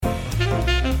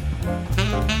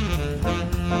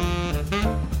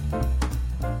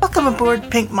Welcome aboard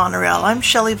Pink Monorail. I'm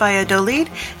Shelley Valladolid,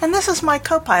 and this is my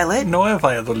co-pilot, Noah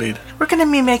Valladolid. We're going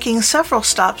to be making several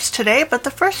stops today, but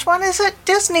the first one is at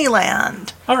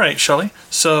Disneyland. All right, Shelley.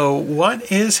 So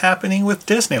what is happening with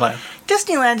Disneyland?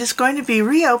 Disneyland is going to be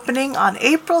reopening on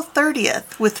April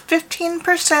 30th with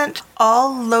 15%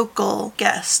 all local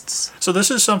guests. So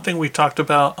this is something we talked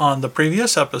about on the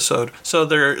previous episode. So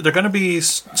they're going to be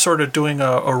sort of doing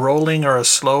a rolling or a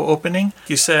slow opening.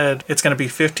 You said it's going to be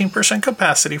 15%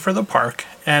 capacity for the park,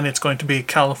 and it's going to be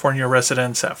California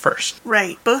residents at first.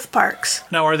 Right, both parks.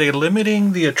 Now, are they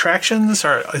limiting the attractions,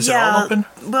 or is it all open?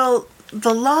 Well,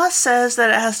 the law says that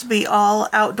it has to be all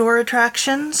outdoor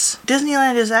attractions.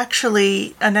 Disneyland has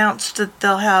actually announced that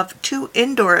they'll have 2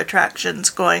 indoor attractions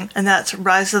going, and that's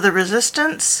Rise of the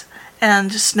Resistance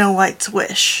and Snow White's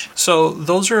Wish. So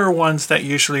those are ones that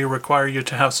usually require you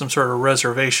to have some sort of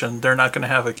reservation. They're not going to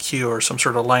have a queue or some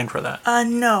sort of line for that.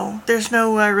 No. There's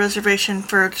no reservation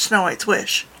for Snow White's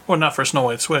Wish. Well, not for Snow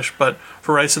White's Wish, but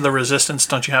for Rise of the Resistance,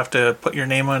 don't you have to put your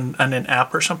name on an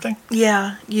app or something?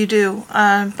 Yeah, you do.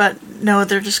 But no,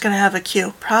 they're just going to have a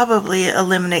queue. Probably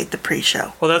eliminate the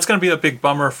pre-show. Well, that's going to be a big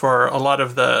bummer for a lot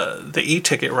of the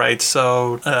e-ticket rides.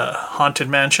 So, Haunted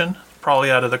Mansion,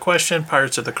 probably out of the question.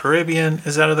 Pirates of the Caribbean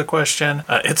is out of the question.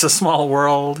 It's a Small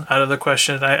World, out of the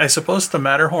question. I suppose the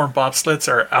Matterhorn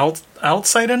bobsleds are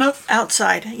outside enough?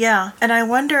 Outside, yeah. And I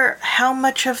wonder how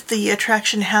much of the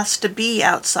attraction has to be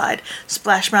outside.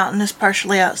 Splash Mountain is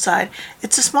partially outside.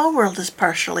 It's a Small World is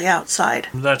partially outside.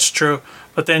 That's true.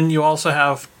 But then you also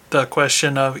have the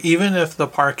question of, even if the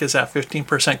park is at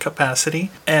 15%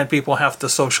 capacity and people have to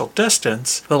social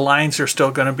distance, the lines are still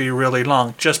going to be really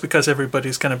long just because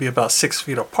everybody's going to be about 6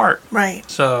 feet apart. Right.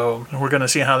 So we're going to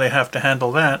see how they have to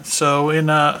handle that. So in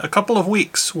a couple of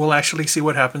weeks, we'll actually see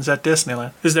what happens at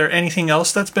Disneyland. Is there anything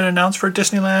else that's been announced for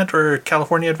Disneyland or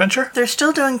California Adventure? They're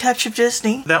still doing Touch of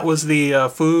Disney. That was the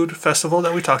food festival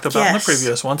that we talked about in the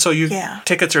previous one. So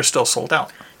tickets are still sold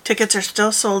out. Tickets are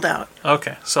still sold out.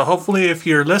 Okay, so hopefully if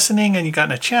you're listening and you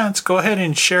got a chance, go ahead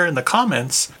and share in the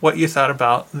comments what you thought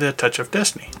about the Touch of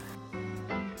Disney.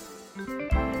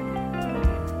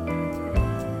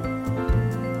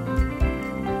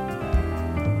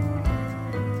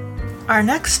 Our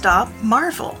next stop,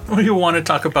 Marvel. What do you want to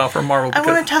talk about for Marvel? I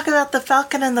want to talk about The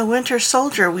Falcon and the Winter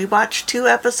Soldier. We watched 2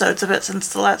 episodes of it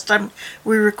since the last time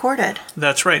we recorded.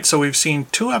 That's right. So we've seen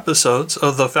 2 episodes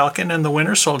of The Falcon and the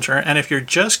Winter Soldier, and if you're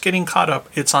just getting caught up,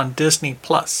 it's on Disney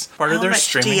Plus. Part of their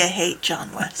streaming. How much do you hate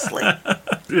John Wesley?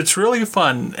 It's really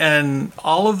fun, and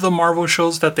all of the Marvel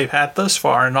shows that they've had thus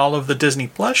far and all of the Disney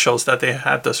Plus shows that they've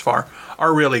had thus far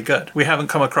are really good. We haven't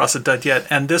come across a dud yet,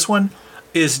 and this one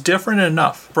is different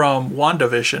enough from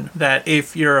WandaVision that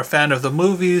if you're a fan of the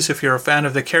movies, if you're a fan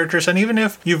of the characters, and even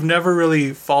if you've never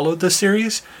really followed the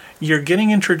series, you're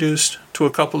getting introduced to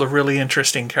a couple of really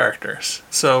interesting characters.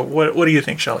 So what do you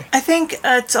think, Shelley? I think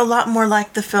it's a lot more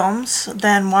like the films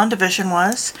than WandaVision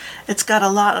was. It's got a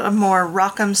lot more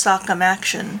rock'em sock'em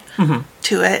action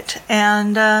to it,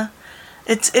 and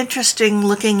it's interesting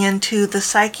looking into the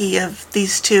psyche of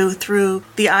these 2 through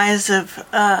the eyes of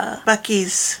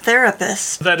Bucky's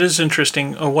therapist. That is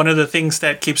interesting. One of the things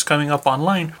that keeps coming up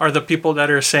online are the people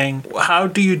that are saying, how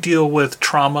do you deal with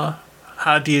trauma?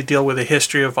 How do you deal with a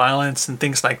history of violence and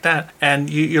things like that? And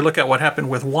you look at what happened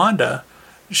with Wanda.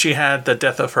 She had the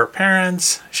death of her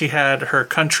parents. She had her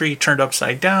country turned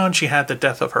upside down. She had the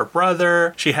death of her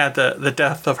brother. She had the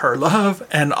death of her love.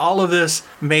 And all of this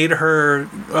made her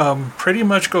pretty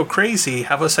much go crazy,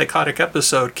 have a psychotic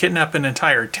episode, kidnap an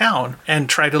entire town, and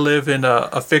try to live in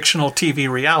a fictional TV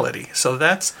reality. So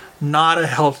that's not a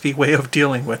healthy way of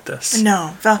dealing with this.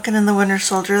 No. Falcon and the Winter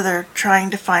Soldier, they're trying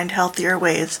to find healthier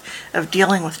ways of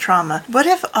dealing with trauma. What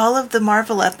if all of the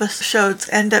Marvel episodes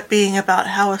end up being about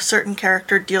how a certain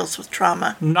character deals with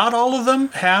trauma? Not all of them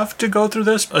have to go through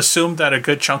this. Assume that a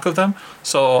good chunk of them.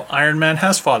 So Iron Man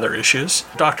has father issues.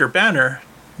 Dr. Banner,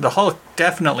 the Hulk,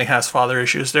 definitely has father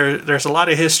issues. There's a lot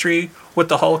of history with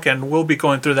the Hulk, and we'll be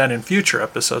going through that in future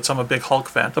episodes. I'm a big Hulk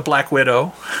fan. The Black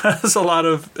Widow has a lot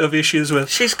of issues with...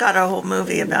 She's got a whole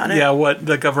movie about it. Yeah, what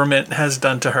the government has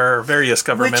done to her, various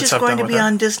governments have done with her. Which is going to be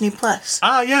on Disney Plus.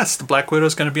 Ah, yes, the Black Widow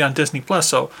is going to be on Disney Plus,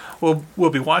 so we'll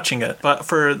be watching it. But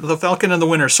for The Falcon and the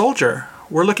Winter Soldier,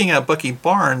 we're looking at Bucky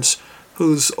Barnes,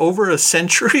 who's over a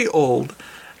century old,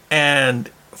 and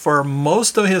for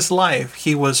most of his life,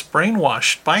 he was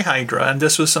brainwashed by Hydra, and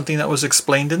this was something that was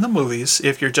explained in the movies,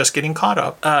 if you're just getting caught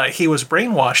up. He was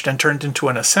brainwashed and turned into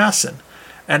an assassin.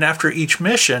 And after each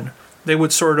mission, they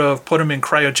would sort of put him in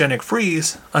cryogenic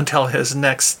freeze until his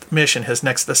next mission, his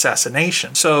next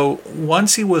assassination. So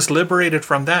once he was liberated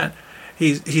from that,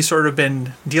 he's sort of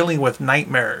been dealing with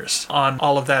nightmares on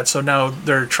all of that. So now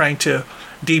they're trying to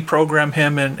deprogram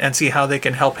him and see how they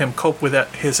can help him cope with that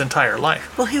his entire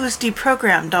life. Well, he was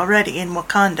deprogrammed already in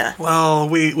Wakanda. Well,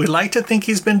 we like to think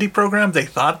he's been deprogrammed. They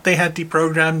thought they had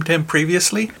deprogrammed him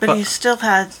previously. But he still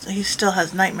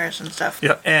has nightmares and stuff.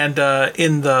 Yeah, and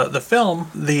in the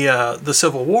film, the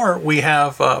Civil War, we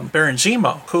have Baron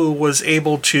Zemo, who was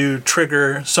able to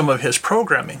trigger some of his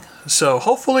programming. So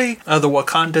hopefully the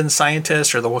Wakandan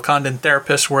scientists or the Wakandan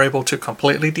therapists were able to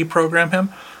completely deprogram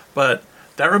him. But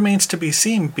that remains to be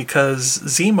seen because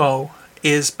Zemo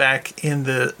is back in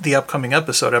the upcoming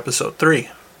episode 3.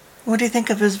 What do you think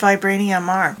of his vibranium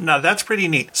arm? Now that's pretty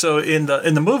neat. So in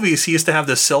the movies, he used to have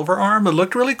this silver arm. It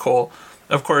looked really cool.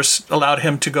 Of course, allowed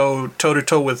him to go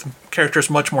toe-to-toe with characters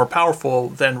much more powerful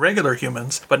than regular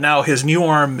humans. But now his new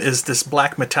arm is this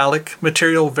black metallic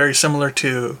material, very similar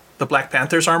to the Black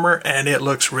Panther's armor, and it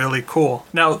looks really cool.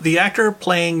 Now, the actor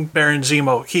playing Baron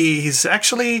Zemo, he's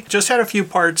actually just had a few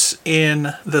parts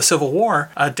in the Civil War.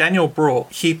 Daniel Bruhl,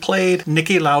 he played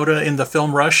Niki Lauda in the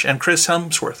film Rush, and Chris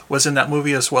Hemsworth was in that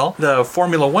movie as well, the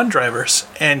Formula One drivers,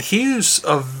 and he's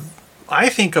I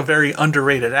think a very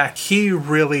underrated act. He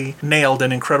really nailed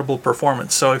an incredible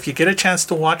performance. So if you get a chance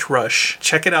to watch Rush,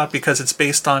 check it out because it's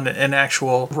based on an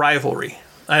actual rivalry.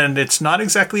 And it's not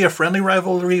exactly a friendly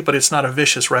rivalry, but it's not a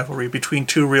vicious rivalry between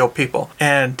two real people.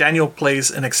 And Daniel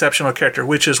plays an exceptional character,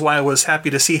 which is why I was happy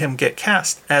to see him get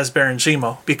cast as Baron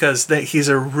Zemo, because he's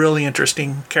a really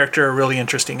interesting character, a really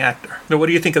interesting actor. Now, what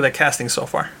do you think of the casting so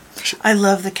far? I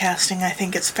love the casting. I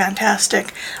think it's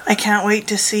fantastic. I can't wait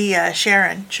to see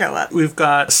Sharon show up. We've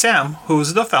got Sam,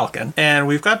 who's the Falcon, and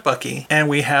we've got Bucky, and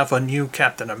we have a new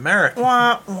Captain America.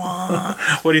 Wah, wah.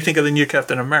 What do you think of the new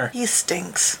Captain America? He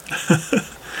stinks.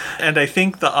 And I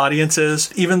think the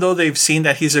audiences, even though they've seen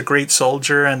that he's a great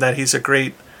soldier and that he's a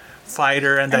great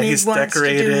fighter and that he's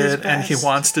decorated and he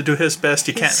wants to do his best,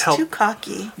 He's too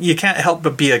cocky. You can't help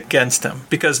but be against him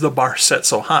because the bar's set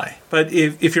so high. But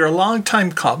if you're a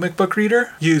long-time comic book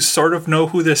reader, you sort of know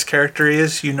who this character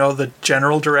is. You know the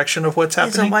general direction of what's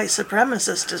happening. He's a white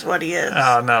supremacist is what he is.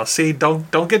 Oh, no. See,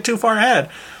 don't get too far ahead.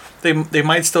 They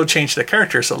might still change the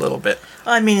characters a little bit.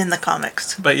 I mean, in the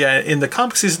comics. But yeah, in the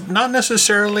comics, he's not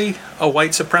necessarily a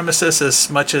white supremacist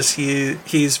as much as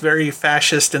he's very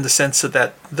fascist in the sense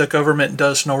that the government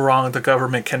does no wrong, the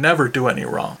government can never do any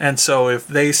wrong. And so if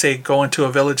they say go into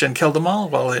a village and kill them all,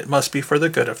 well, it must be for the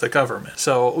good of the government.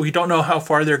 So we don't know how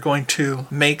far they're going to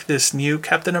make this new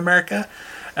Captain America,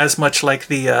 as much like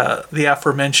the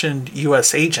aforementioned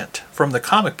U.S. agent from the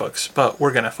comic books, but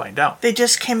we're going to find out. They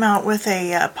just came out with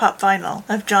a pop vinyl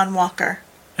of John Walker.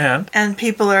 And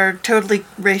people are totally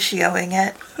ratioing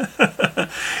it.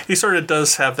 He sort of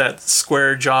does have that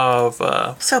square jaw of...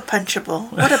 So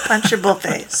punchable. What a punchable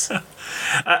face.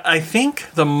 I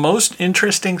think the most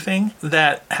interesting thing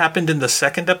that happened in the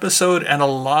second episode, and a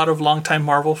lot of longtime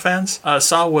Marvel fans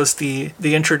saw, was the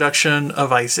introduction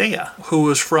of Isaiah, who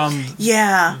was from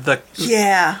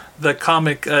the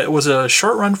comic. It was a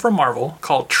short run from Marvel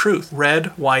called Truth,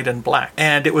 Red, White, and Black.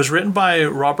 And it was written by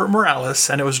Robert Morales,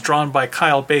 and it was drawn by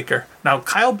Kyle Baker. Now,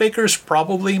 Kyle Baker's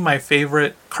probably my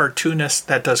favorite cartoonist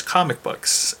that does comic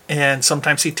books, and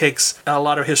sometimes he takes a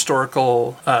lot of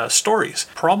historical stories.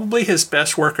 Probably his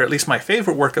best work, or at least my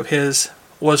favorite work of his,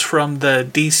 was from the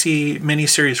DC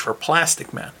miniseries for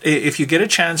Plastic Man. If you get a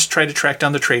chance, try to track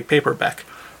down the trade paperback.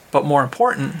 But more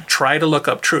important, try to look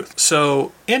up Truth.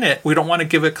 So in it, we don't want to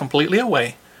give it completely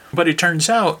away, but it turns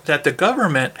out that the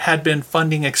government had been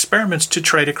funding experiments to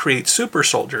try to create super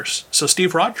soldiers. So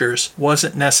Steve Rogers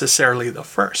wasn't necessarily the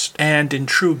first. And in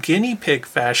true guinea pig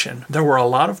fashion, there were a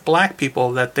lot of black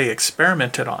people that they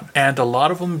experimented on, and a lot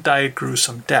of them died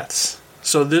gruesome deaths.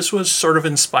 So this was sort of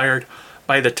inspired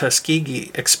by the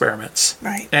Tuskegee experiments.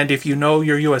 Right. And if you know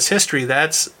your U.S. history,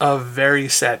 that's a very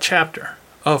sad chapter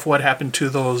of what happened to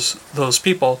those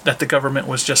people that the government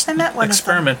was just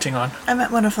experimenting on. I met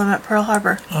one of them at Pearl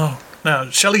Harbor. Oh, now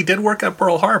Shelley did work at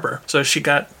Pearl Harbor, so she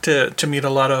got to meet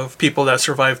a lot of people that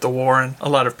survived the war and a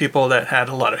lot of people that had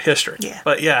a lot of history. Yeah.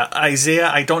 But yeah, Isaiah,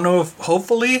 I don't know if,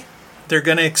 hopefully they're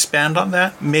going to expand on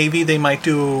that. Maybe they might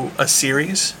do a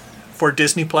series for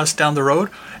Disney Plus down the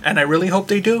road, and I really hope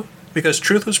they do, because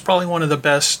Truth was probably one of the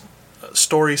best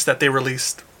stories that they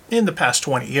released in the past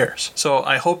 20 years. So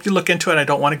I hope you look into it. I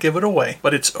don't want to give it away,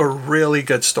 but it's a really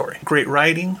good story. Great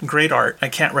writing, great art. I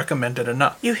can't recommend it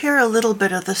enough. You hear a little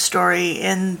bit of the story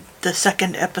in the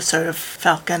second episode of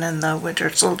Falcon and the Winter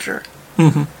Soldier.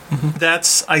 Mm-hmm. Mm-hmm.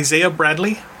 That's Isaiah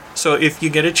Bradley. So if you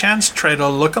get a chance, try to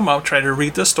look him up, try to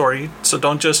read the story. So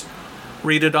don't just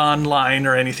read it online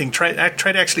or anything. Try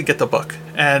to actually get the book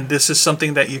And this is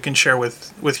something that you can share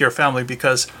with your family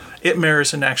because it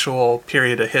mirrors an actual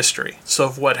period of history. So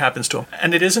of what happens to them.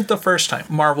 And it isn't the first time.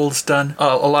 Marvel's done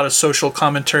a lot of social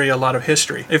commentary, a lot of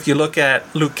history. If you look at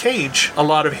Luke Cage, a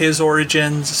lot of his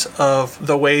origins of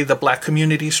the way the black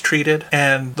community's treated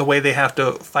and the way they have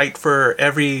to fight for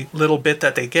every little bit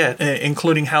that they get,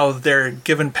 including how they're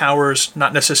given powers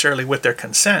not necessarily with their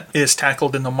consent, is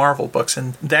tackled in the Marvel books.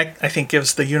 And that, I think,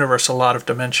 gives the universe a lot of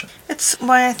dimension. It's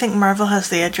why I think Marvel has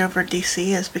the edge over DC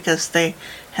is because they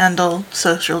handle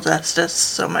social justice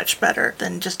so much better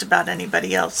than just about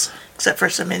anybody else, except for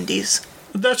some indies.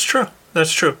 That's true.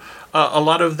 That's true. A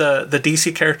lot of the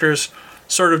DC characters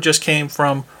sort of just came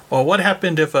from, well, what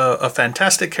happened if a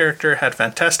fantastic character had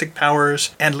fantastic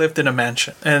powers and lived in a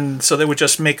mansion? And so they would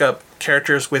just make up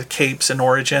characters with capes and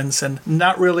origins and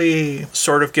not really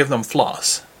sort of give them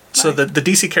flaws. Right. So the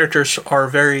DC characters are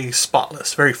very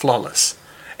spotless, very flawless.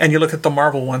 And you look at the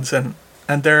Marvel ones and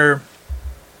they're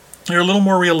a little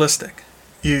more realistic.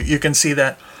 You can see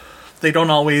that they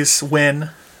don't always win.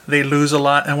 They lose a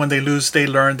lot, and when they lose, they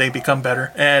learn, they become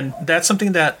better. And that's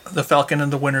something that the Falcon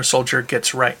and the Winter Soldier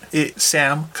gets right.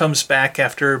 Sam comes back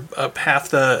after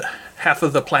half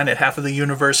of the planet, half of the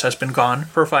universe has been gone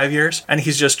for 5 years, and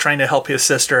he's just trying to help his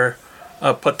sister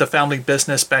put the family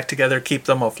business back together, keep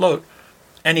them afloat.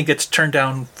 And he gets turned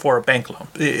down for a bank loan.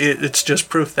 It's just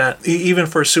proof that even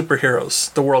for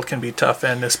superheroes, the world can be tough,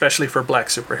 and especially for black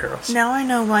superheroes. Now I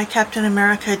know why Captain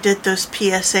America did those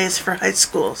PSAs for high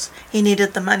schools. He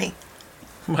needed the money.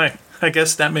 Right. I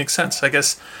guess that makes sense. I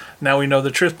guess now we know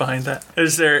the truth behind that.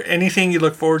 Is there anything you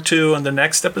look forward to on the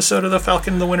next episode of The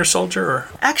Falcon and the Winter Soldier? Or?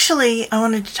 Actually, I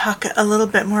wanted to talk a little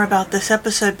bit more about this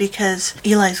episode because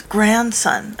Isaiah's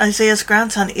grandson,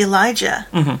 Elijah,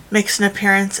 makes an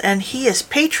appearance, and he is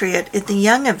Patriot in the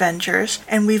Young Avengers,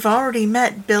 and we've already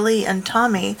met Billy and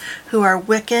Tommy, who are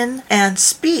Wiccan and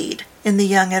Speed in the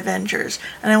Young Avengers.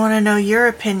 And I want to know your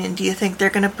opinion. Do you think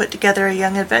they're going to put together a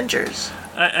Young Avengers?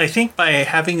 I think by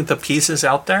having the pieces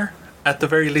out there, at the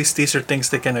very least, these are things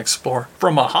they can explore.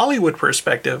 From a Hollywood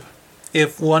perspective,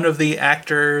 if one of the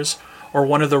actors or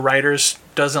one of the writers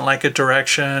doesn't like a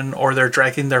direction or they're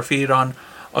dragging their feet on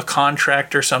a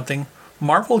contract or something,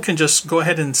 Marvel can just go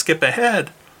ahead and skip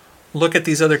ahead, look at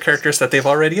these other characters that they've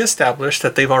already established,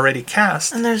 that they've already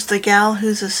cast. And there's the gal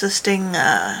who's assisting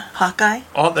Hawkeye.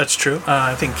 Oh, that's true.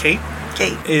 I think Kate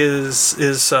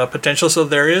is potential. So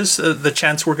there is the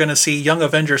chance we're going to see Young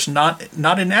Avengers not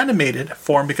in animated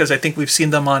form, because I think we've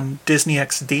seen them on Disney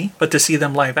XD, but to see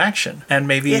them live action and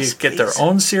maybe get their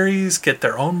own series, get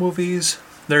their own movies.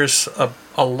 There's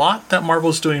a lot that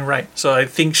Marvel's doing right. So I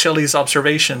think Shelley's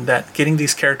observation that getting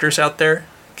these characters out there,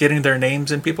 getting their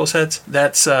names in people's heads,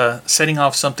 that's setting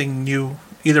off something new,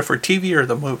 either for TV or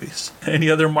the movies. Any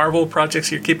other Marvel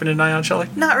projects you're keeping an eye on, Shelley?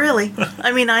 Not really.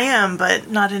 I mean, I am, but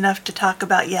not enough to talk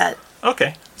about yet.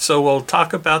 Okay, so we'll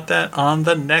talk about that on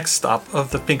the next stop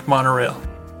of the Pink Monorail.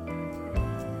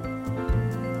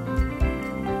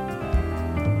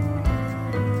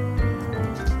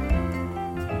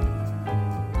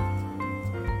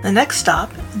 The next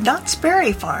stop, Knott's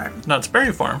Berry Farm. Knott's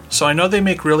Berry Farm. So I know they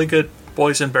make really good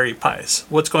boysenberry pies.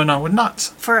 What's going on with Knott's?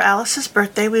 For Alice's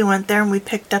birthday, we went there and we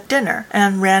picked up dinner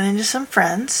and ran into some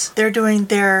friends. They're doing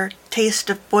their Taste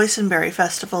of Boysenberry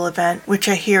Festival event, which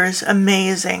I hear is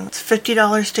amazing. It's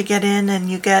 $50 to get in, and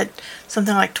you get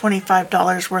something like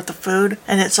 $25 worth of food,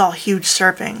 and it's all huge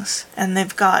servings. And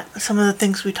they've got some of the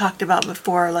things we talked about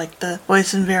before, like the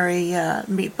boysenberry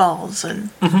meatballs and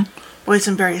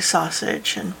boysenberry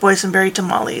sausage and boysenberry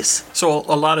tamales. So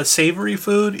a lot of savory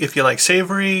food if you like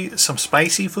savory, some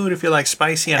spicy food if you like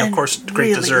spicy, and of course great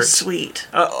really desserts. Sweet.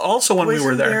 Also when we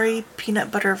were there, boysenberry peanut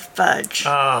butter fudge.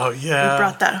 Oh yeah. We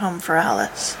brought that home for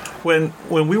Alice. When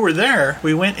we were there,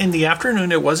 we went in the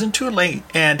afternoon. It wasn't too late,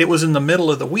 and it was in the middle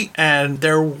of the week, and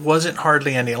there wasn't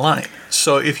hardly any line.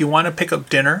 So if you want to pick up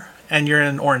dinner and you're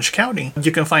in Orange County,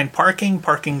 you can find parking.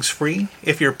 Parking's free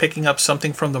if you're picking up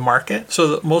something from the market.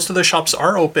 So most of the shops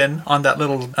are open on that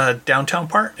little downtown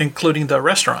part, including the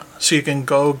restaurant. So you can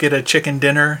go get a chicken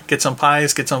dinner, get some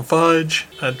pies, get some fudge,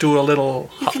 do a little...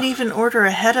 You can even order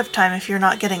ahead of time if you're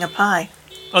not getting a pie.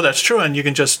 Oh, that's true, and you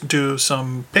can just do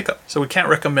some pickup. So we can't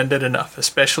recommend it enough,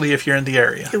 especially if you're in the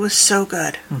area. It was so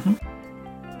good. Mm-hmm.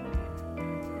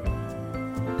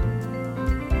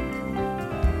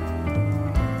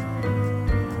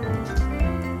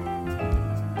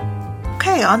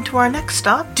 Okay, Okay, on to our next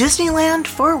stop, Disneyland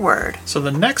Forward. So the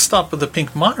next stop of the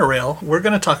Pink Monorail, we're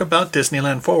going to talk about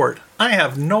Disneyland Forward. I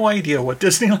have no idea what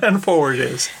Disneyland Forward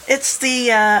is. It's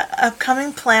the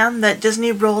upcoming plan that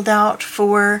Disney rolled out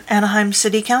for Anaheim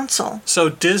City Council. So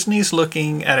Disney's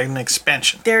looking at an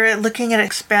expansion. They're looking at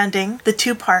expanding the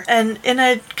two parks, and in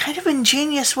a kind of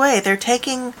ingenious way, they're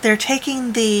taking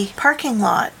the parking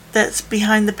lot that's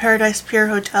behind the Paradise Pier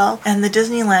Hotel and the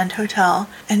Disneyland Hotel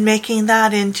and making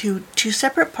that into two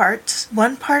separate parts.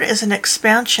 One part is an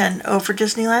expansion over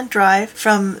Disneyland Drive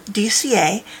from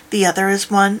DCA. The other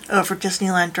is one over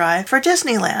Disneyland Drive for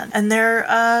Disneyland. And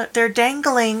they're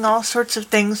dangling all sorts of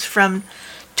things from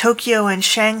Tokyo and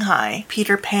Shanghai.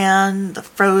 Peter Pan, the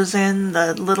Frozen,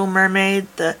 the Little Mermaid,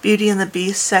 the Beauty and the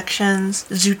Beast sections,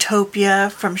 Zootopia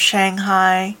from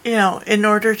Shanghai, in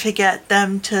order to get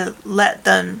them to let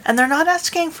them. And they're not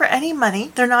asking for any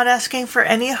money. They're not asking for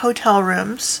any hotel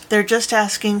rooms. They're just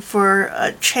asking for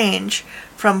a change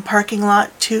from parking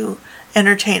lot to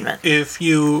entertainment. If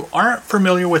you aren't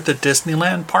familiar with the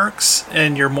Disneyland parks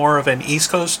and you're more of an East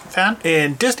Coast fan,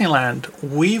 in Disneyland,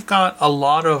 we've got a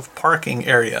lot of parking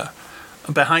area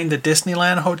behind the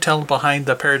Disneyland Hotel, behind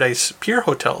the Paradise Pier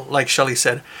Hotel. Like Shelley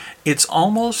said, it's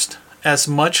almost as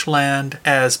much land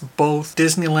as both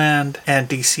Disneyland and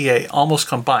DCA almost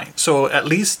combined. So at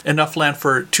least enough land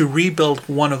to rebuild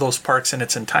one of those parks in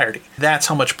its entirety. That's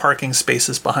how much parking space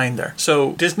is behind there.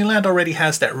 So Disneyland already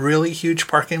has that really huge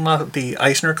parking lot, the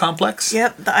Eisner Complex.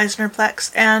 Yep, the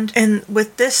Eisnerplex. And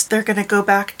with this, they're going to go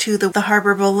back to the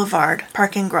Harbor Boulevard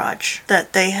parking garage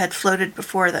that they had floated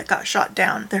before that got shot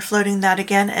down. They're floating that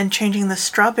again and changing the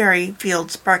Strawberry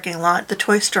Fields parking lot, the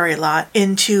Toy Story lot,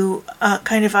 into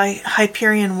kind of a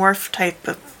Hyperion Wharf type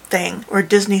of thing, or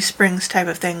Disney Springs type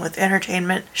of thing with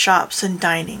entertainment, shops, and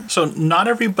dining. So not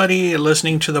everybody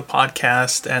listening to the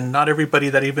podcast and not everybody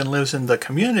that even lives in the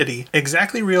community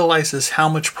exactly realizes how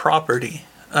much property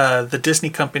the Disney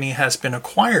company has been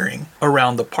acquiring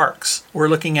around the parks. We're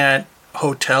looking at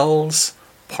hotels,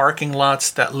 parking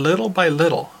lots that little by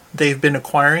little they've been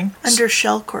acquiring. Under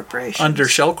shell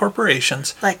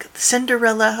corporations. Like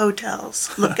Cinderella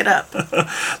Hotels. Look it up.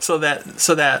 so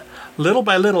that little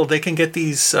by little they can get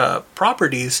these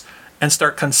properties and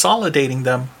start consolidating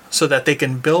them so that they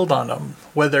can build on them.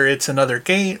 Whether it's another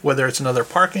gate, whether it's another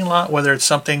parking lot, whether it's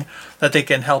something that they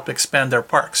can help expand their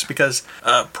parks. Because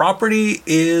property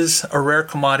is a rare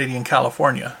commodity in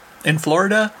California. In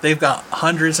Florida, they've got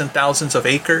hundreds and thousands of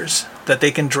acres that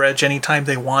they can dredge anytime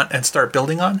they want and start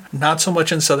building on. Not so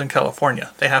much in Southern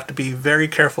California. They have to be very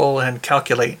careful and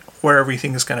calculate where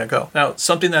everything is going to go. Now,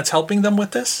 something that's helping them with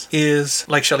this is,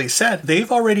 like Shelley said,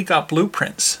 they've already got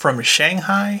blueprints from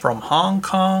Shanghai, from Hong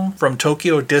Kong, from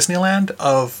Tokyo Disneyland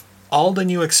of all the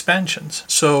new expansions.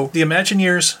 So the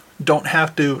Imagineers don't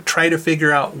have to try to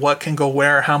figure out what can go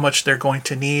where, how much they're going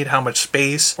to need, how much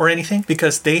space or anything,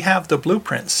 because they have the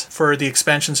blueprints for the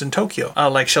expansions in Tokyo.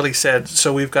 Like Shelley said,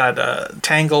 so we've got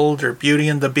Tangled or Beauty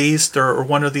and the Beast or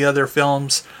one of the other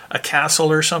films, a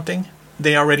castle or something.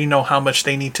 They already know how much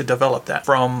they need to develop that.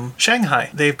 From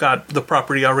Shanghai, they've got the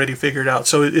property already figured out.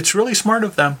 So it's really smart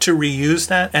of them to reuse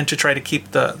that and to try to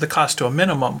keep the cost to a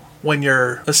minimum when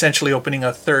you're essentially opening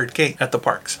a third gate at the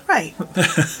parks. Right.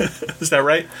 Is that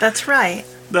right? That's right.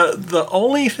 The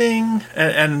only thing,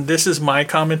 and this is my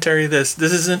commentary, this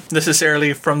isn't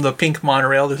necessarily from the Pink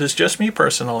Monorail, this is just me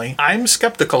personally. I'm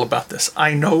skeptical about this.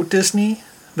 I know Disney,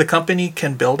 the company,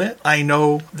 can build it. I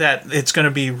know that it's going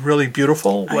to be really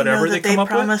beautiful, whatever they come up with.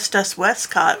 They promised us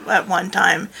Westcott at one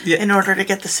time in order to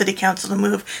get the city council to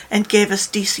move and gave us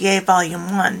DCA Volume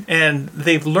 1. And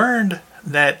they've learned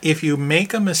that if you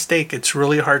make a mistake, it's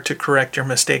really hard to correct your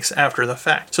mistakes after the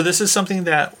fact. So this is something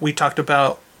that we talked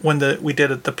about when we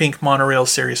did the Pink Monorail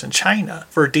series in China.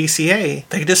 For DCA,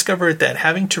 they discovered that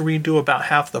having to redo about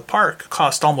half the park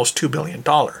cost almost $2 billion.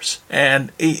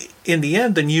 And in the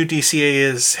end, the new DCA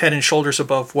is head and shoulders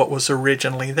above what was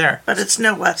originally there. But it's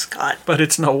no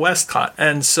Westcott.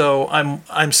 And so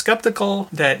I'm skeptical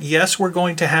that, yes, we're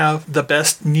going to have the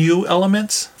best new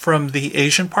elements from the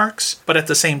Asian parks, but at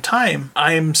the same time,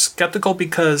 I'm skeptical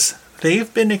because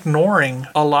they've been ignoring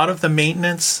a lot of the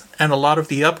maintenance and a lot of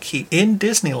the upkeep in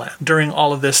Disneyland during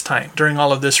all of this time, during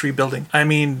all of this rebuilding. I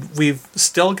mean, we've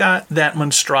still got that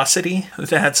monstrosity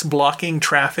that's blocking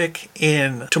traffic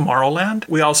in Tomorrowland.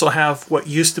 We also have what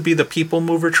used to be the People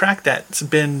Mover track that's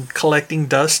been collecting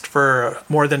dust for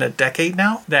more than a decade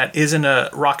now. That isn't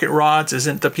a Rocket Rods,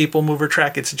 isn't the People Mover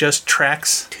track, it's just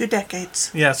tracks. 2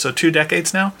 decades. Yeah, so 2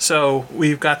 decades now. So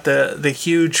we've got the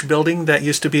huge building that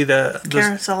used to be the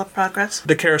Carousel of Progress.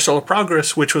 The Carousel of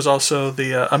Progress, which was also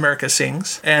the American America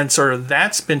Sings, and sort of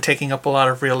that's been taking up a lot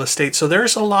of real estate. So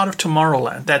there's a lot of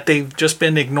Tomorrowland that they've just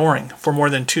been ignoring for more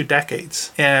than 2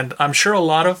 decades. And I'm sure a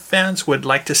lot of fans would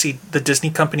like to see the Disney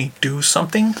company do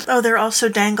something. Oh, they're also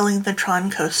dangling the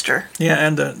Tron coaster. Yeah,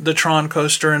 and the Tron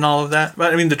coaster and all of that.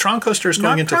 But I mean, the Tron coaster is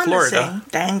going into Florida.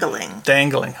 Dangling.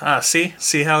 Dangling.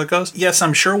 See how it goes? Yes,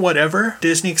 I'm sure whatever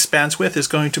Disney expands with is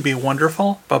going to be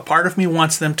wonderful, but part of me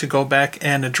wants them to go back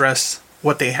and address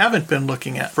what they haven't been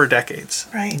looking at for decades.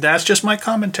 Right. That's just my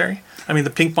commentary. I mean, the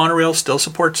Pink Monorail still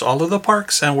supports all of the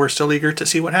parks, and we're still eager to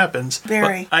see what happens.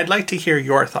 Very. But I'd like to hear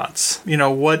your thoughts. You know,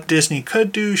 what Disney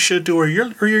could do, should do, or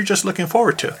you're just looking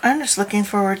forward to. I'm just looking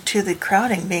forward to the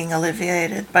crowding being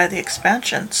alleviated by the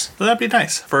expansions. So that'd be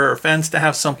nice for fans to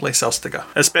have someplace else to go,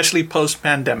 especially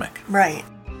post-pandemic. Right.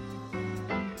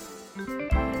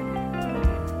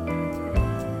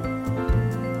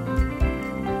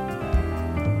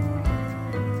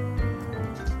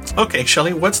 Okay,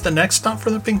 Shelley, what's the next stop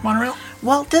for the Pink Monorail?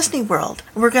 Walt Disney World.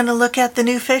 We're going to look at the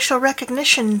new facial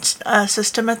recognition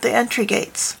system at the entry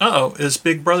gates. Uh-oh, is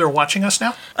Big Brother watching us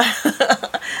now?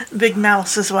 Big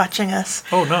Mouse is watching us.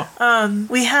 Oh, no.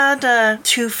 We had a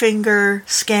 2-finger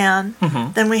scan,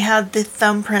 then we had the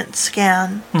thumbprint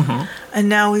scan, and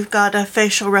now we've got a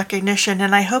facial recognition,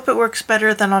 and I hope it works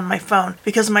better than on my phone,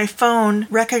 because my phone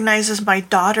recognizes my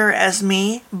daughter as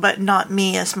me, but not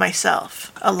me as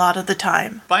myself, a lot of the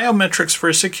time. Biometrics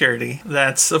for security,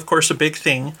 that's of course a big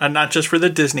thing, not just for the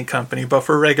Disney company, but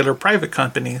for regular private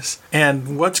companies.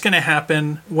 And what's going to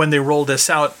happen when they roll this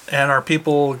out and are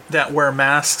people that wear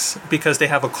masks because they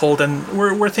have a cold? And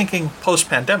we're thinking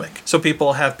post-pandemic. So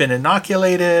people have been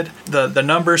inoculated, the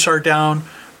numbers are down,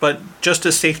 but just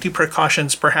as safety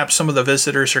precautions, perhaps some of the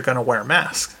visitors are going to wear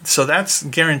masks. So that's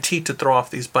guaranteed to throw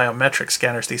off these biometric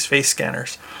scanners, these face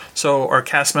scanners. So are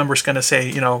cast members going to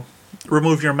say,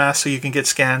 remove your mask so you can get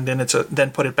scanned and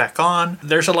then put it back on?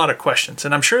 There's a lot of questions,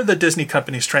 and I'm sure the Disney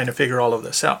company's trying to figure all of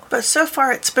this out. But so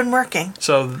far it's been working.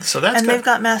 So that's and good. They've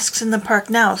got masks in the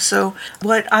park now. So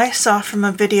what I saw from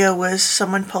a video was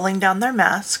someone pulling down their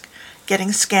mask,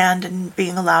 getting scanned, and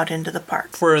being allowed into the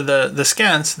park. For the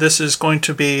scans, this is going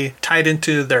to be tied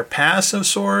into their pass of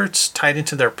sorts, tied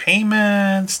into their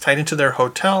payments, tied into their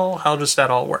hotel. How does that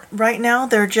all work? Right now,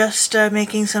 they're just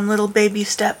making some little baby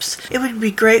steps. It would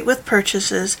be great with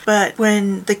purchases, but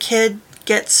when the kid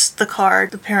gets the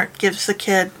card, the parent gives the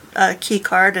kid a key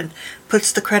card and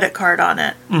puts the credit card on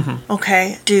it.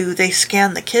 Okay, do they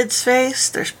scan the kid's face?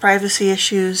 There's privacy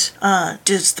issues.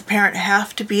 Does the parent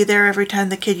have to be there every time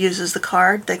the kid uses the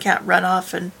card? They can't run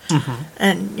off and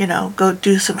go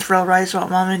do some thrill rides while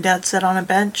mom and dad sit on a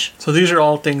bench. So these are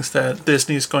all things that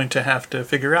Disney's going to have to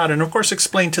figure out, and of course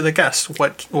explain to the guests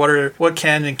what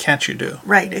can and can't you do.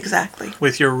 Right, exactly.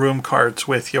 With your room cards,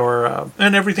 with your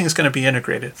and everything's going to be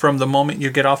integrated from the moment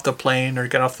you get off the plane or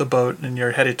get off the boat and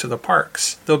you're headed to the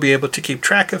parks. They'll be able to keep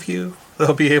track of you.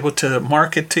 They'll be able to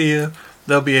market to you.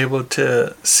 They'll be able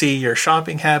to see your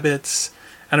shopping habits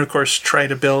and, of course, try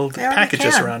to build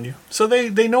packages around you. So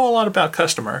they know a lot about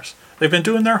customers. They've been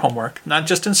doing their homework, not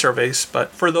just in surveys, but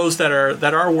for those that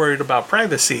are worried about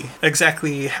privacy,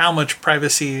 exactly how much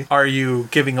privacy are you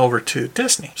giving over to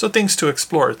Disney? So things to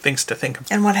explore, things to think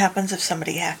about. And what happens if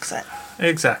somebody hacks it?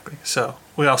 Exactly. So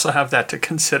we also have that to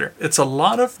consider. It's a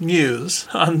lot of news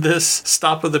on this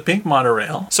stop of the Pink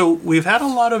Monorail. So we've had a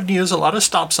lot of news, a lot of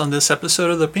stops on this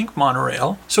episode of the Pink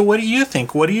Monorail. So what do you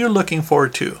think? What are you looking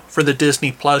forward to for the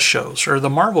Disney Plus shows or the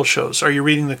Marvel shows? Are you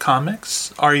reading the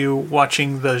comics? Are you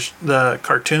watching the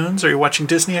cartoons? Are you watching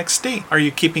Disney XD? Are you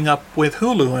keeping up with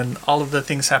Hulu and all of the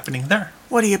things happening there?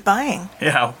 What are you buying?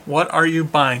 Yeah, what are you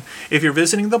buying? If you're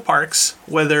visiting the parks,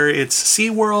 whether it's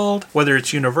SeaWorld, whether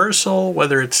it's Universal,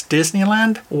 whether it's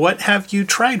Disneyland, what have you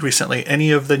tried recently?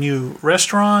 Any of the new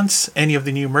restaurants? Any of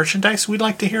the new merchandise? We'd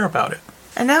like to hear about it.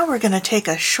 And now we're going to take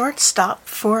a short stop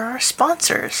for our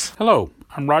sponsors. Hello,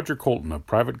 I'm Roger Colton of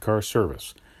Private Car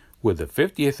Service. With the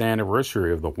 50th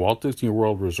anniversary of the Walt Disney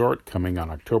World Resort coming on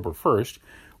October 1st,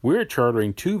 we're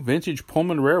chartering 2 vintage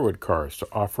Pullman Railroad cars to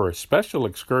offer a special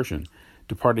excursion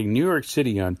departing New York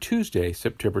City on Tuesday,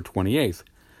 September 28th.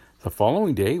 The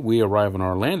following day, we arrive in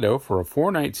Orlando for a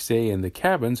 4-night stay in the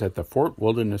cabins at the Fort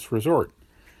Wilderness Resort.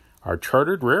 Our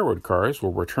chartered railroad cars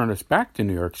will return us back to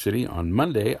New York City on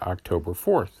Monday, October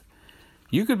 4th.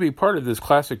 You could be part of this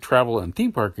classic travel and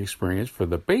theme park experience for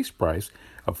the base price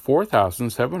of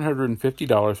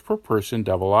 $4,750 per person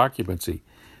double occupancy.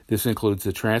 This includes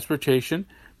the transportation,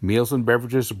 meals and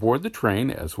beverages aboard the train,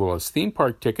 as well as theme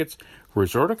park tickets,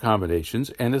 resort accommodations,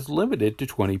 and is limited to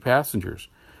 20 passengers.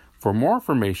 For more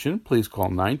information, please call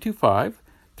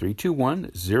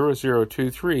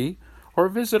 925-321-0023 or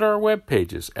visit our web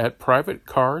pages at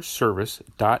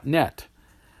privatecarservice.net.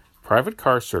 Private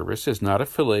Car Service is not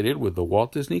affiliated with the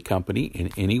Walt Disney Company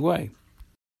in any way.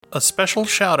 A special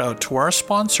shout out to our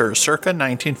sponsor, Circa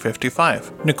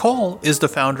 1955. Nicole is the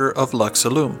founder of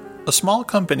Luxillume, a small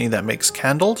company that makes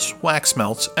candles, wax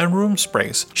melts, and room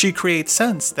sprays. She creates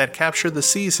scents that capture the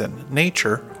season,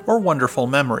 nature, or wonderful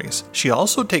memories. She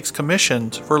also takes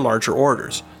commissions for larger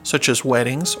orders, such as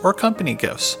weddings or company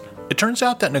gifts. It turns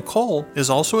out that Nicole is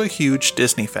also a huge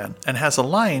Disney fan and has a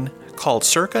line called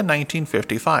Circa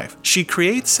 1955. She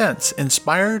creates scents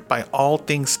inspired by all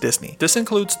things Disney. This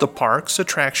includes the parks,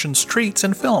 attractions, treats,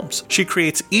 and films. She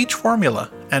creates each formula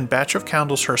and batch of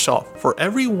candles herself. For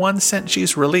every one scent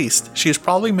she's released, she's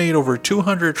probably made over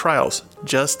 200 trials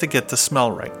just to get the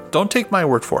smell right. Don't take my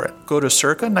word for it. Go to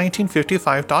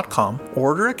circa1955.com,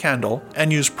 order a candle,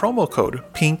 and use promo code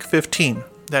PINK15.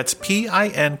 That's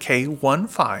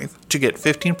PINK15 to get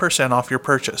 15% off your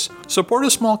purchase. Support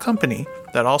a small company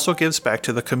that also gives back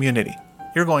to the community.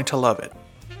 You're going to love it.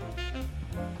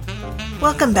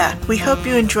 Welcome back. We hope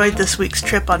you enjoyed this week's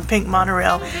trip on Pink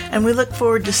Monorail, and we look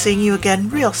forward to seeing you again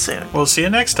real soon. We'll see you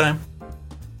next time.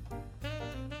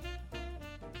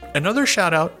 Another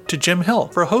shout out to Jim Hill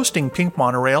for hosting Pink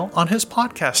Monorail on his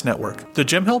podcast network. The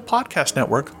Jim Hill Podcast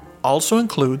Network also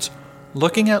includes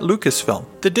Looking at Lucasfilm,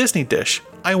 The Disney Dish,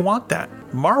 I Want That,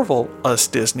 Marvel Us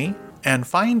Disney, and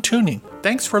Fine Tuning.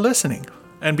 Thanks for listening,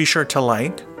 and be sure to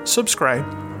like, subscribe,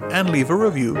 and leave a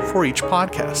review for each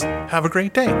podcast. Have a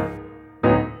great day.